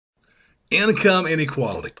Income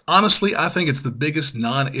inequality. Honestly, I think it's the biggest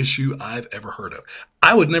non-issue I've ever heard of.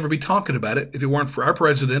 I would never be talking about it if it weren't for our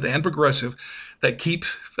president and progressive that keep,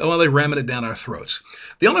 well, they ramming it down our throats.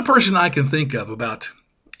 The only person I can think of about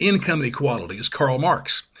income inequality is Karl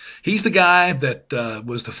Marx. He's the guy that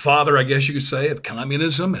was the father, I guess you could say, of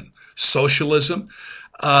communism and socialism.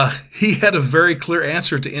 He had a very clear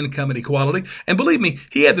answer to income inequality. And believe me,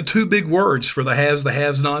 he had the two big words for the haves, the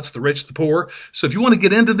have-nots, the rich, the poor. So if you want to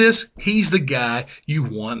get into this, he's the guy you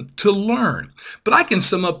want to learn. But I can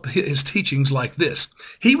sum up his teachings like this.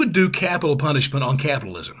 He would do capital punishment on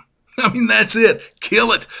capitalism. I mean, that's it.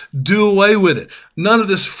 Kill it. Do away with it. None of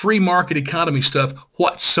this free market economy stuff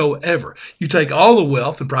whatsoever. You take all the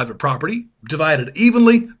wealth and private property, divide it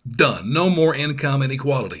evenly, done. No more income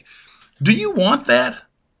inequality. Do you want that?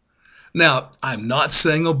 Now, I'm not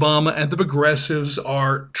saying Obama and the progressives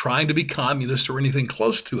are trying to be communist or anything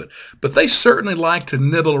close to it, but they certainly like to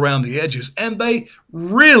nibble around the edges, and they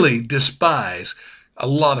really despise a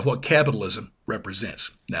lot of what capitalism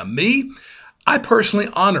represents. Now, me, I personally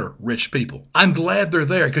honor rich people. I'm glad they're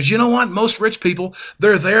there because you know what? Most rich people,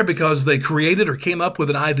 they're there because they created or came up with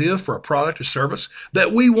an idea for a product or service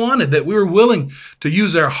that we wanted, that we were willing to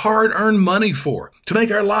use our hard-earned money for, to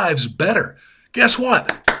make our lives better. Guess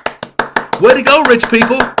what? Way to go, rich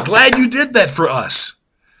people. Glad you did that for us.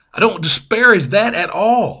 I don't disparage that at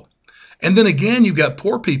all. And then again, you've got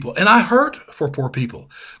poor people. And I hurt for poor people.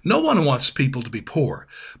 No one wants people to be poor.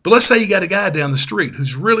 But let's say you got a guy down the street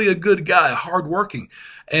who's really a good guy, hardworking,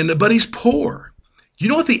 but he's poor. You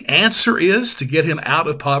know what the answer is to get him out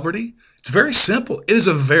of poverty? It's very simple. It is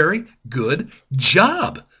a very good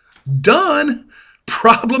job. Done.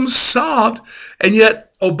 Problem solved. And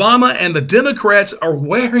yet Obama and the Democrats are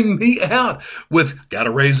wearing me out with got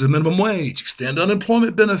to raise the minimum wage, extend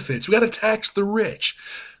unemployment benefits, we got to tax the rich.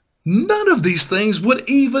 None of these things would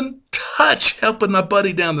even touch helping my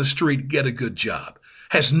buddy down the street get a good job.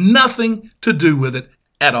 Has nothing to do with it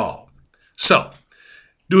at all. So,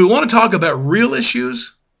 do we want to talk about real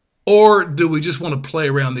issues or do we just want to play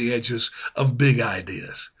around the edges of big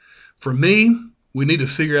ideas? For me, we need to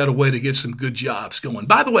figure out a way to get some good jobs going.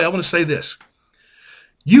 By the way, I want to say this.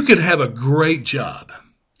 You could have a great job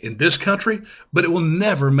in this country, but it will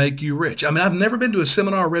never make you rich. I mean, I've never been to a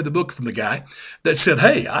seminar or read the book from the guy that said,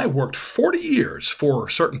 hey, I worked 40 years for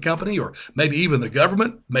a certain company or maybe even the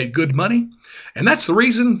government, made good money, and that's the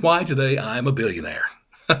reason why today I'm a billionaire.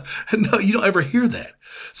 No, you don't ever hear that.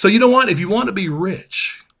 So you know what? If you want to be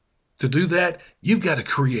rich, to do that, you've got to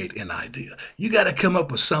create an idea. You got to come up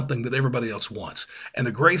with something that everybody else wants. And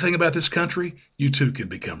the great thing about this country, you too can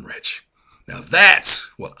become rich. Now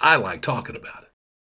that's what I like talking about.